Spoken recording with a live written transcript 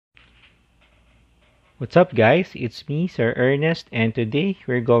What's up guys, it's me Sir Ernest, and today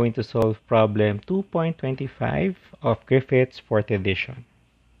we're going to solve problem 2.25 of Griffiths 4th edition.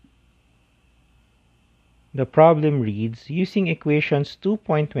 The problem reads, using equations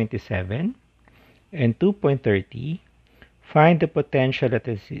 2.27 and 2.30, find the potential at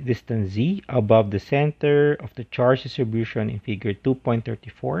a distance z above the center of the charge distribution in figure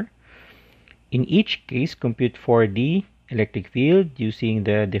 2.34. In each case, compute for the electric field using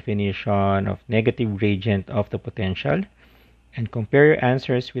the definition of negative gradient of the potential, and compare your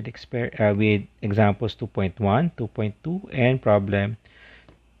answers with examples 2.1, 2.2, and problem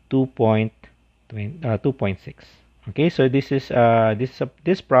 2.6. Okay, so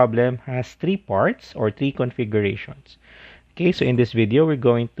this problem has three parts or three configurations. Okay, so in this video we're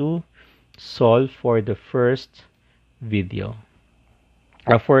going to solve for the first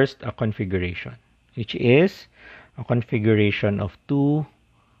configuration, which is a configuration of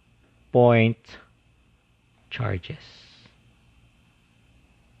 2-point charges.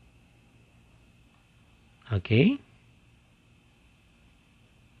 Okay.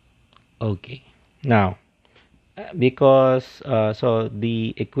 Now, because so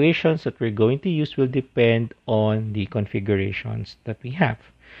the equations that we're going to use will depend on the configurations that we have.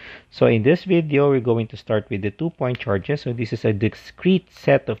 So in this video, we're going to start with the 2-point charges. So this is a discrete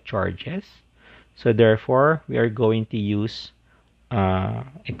set of charges. So therefore, we are going to use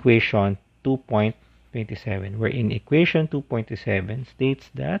equation 2.27, wherein equation 2.27 states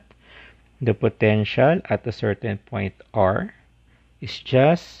that the potential at a certain point R is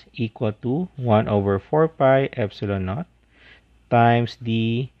just equal to 1 over 4 pi epsilon naught times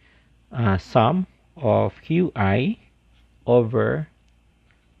the sum of Qi over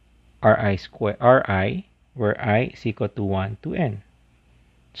Ri square, Ri, where I is equal to 1 to n.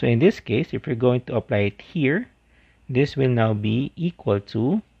 So in this case, if we're going to apply it here, this will now be equal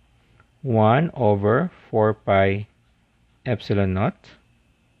to 1 over 4 pi epsilon naught,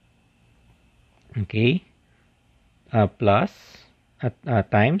 okay, plus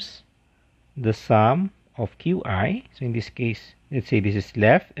times the sum of Qi. So in this case, let's say this is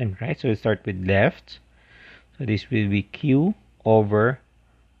left and right, so we'll start with left. So this will be Q over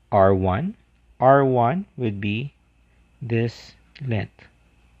R1. R1 would be this length,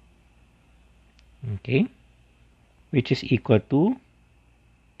 okay, which is equal to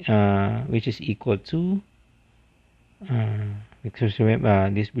which is equal to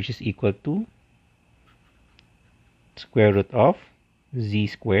square root of z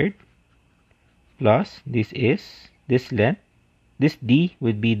squared plus this length. This d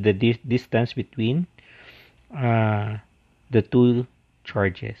would be the distance between the two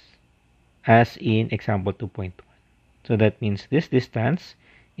charges, as in example 2.1. So that means this distance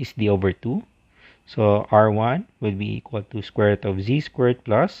is d over 2. So R1 will be equal to square root of z squared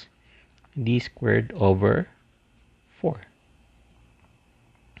plus d squared over 4.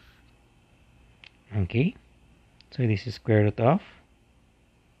 Okay, so this is square root of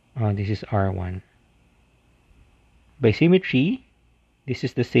this is R1. By symmetry, this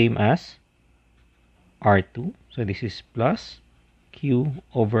is the same as R2. So this is plus Q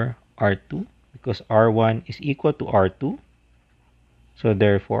over R2 because R1 is equal to R2. So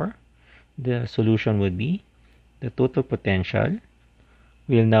therefore, the solution would be the total potential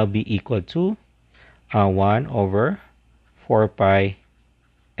will now be equal to 1 over 4 pi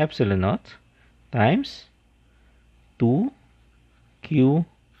epsilon naught times 2 Q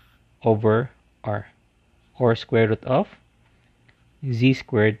over R, or square root of z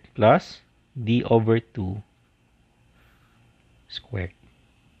squared plus d over 2 squared.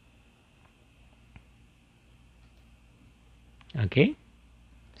 Okay,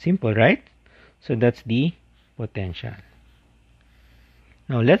 simple, right? So that's the potential.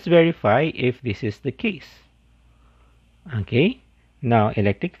 Now let's verify if this is the case. Okay, now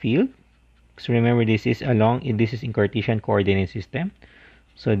electric field. So remember, this is in Cartesian coordinate system.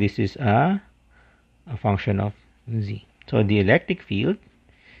 So this is a function of z. So the electric field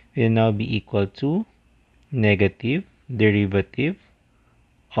will now be equal to negative derivative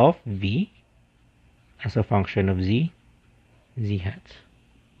of v as a function of z hat.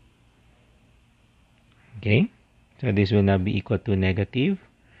 Okay, so this will now be equal to negative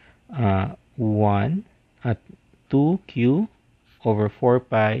 1 at 2q over 4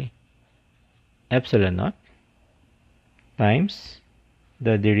 pi epsilon naught times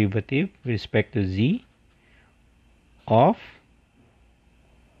the derivative with respect to z of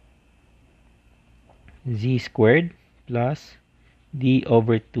z squared plus d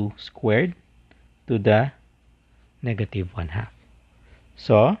over 2 squared to the negative 1/2.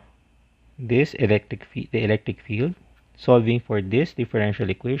 So this the electric field, solving for this differential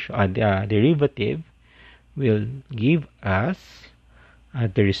equation, derivative, will give us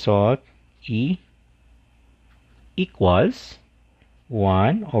the result E equals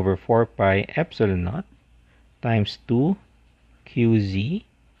 1 over 4 pi epsilon naught times 2 qz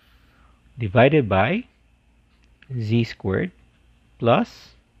divided by z squared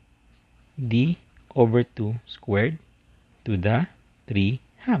plus d over 2 squared to the 3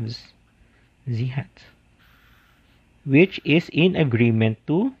 halves z hat, which is in agreement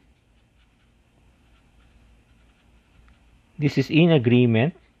to, this is in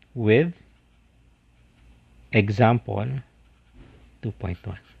agreement with example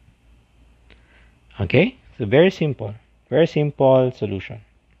 2.1. Okay, so very simple solution.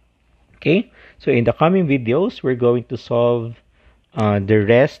 Okay, so in the coming videos, we're going to solve the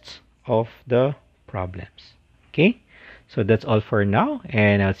rest of the problems. Okay, so that's all for now,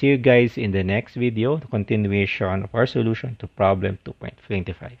 and I'll see you guys in the next video, the continuation of our solution to problem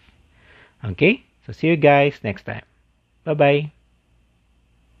 2.25. Okay, so see you guys next time. Bye bye.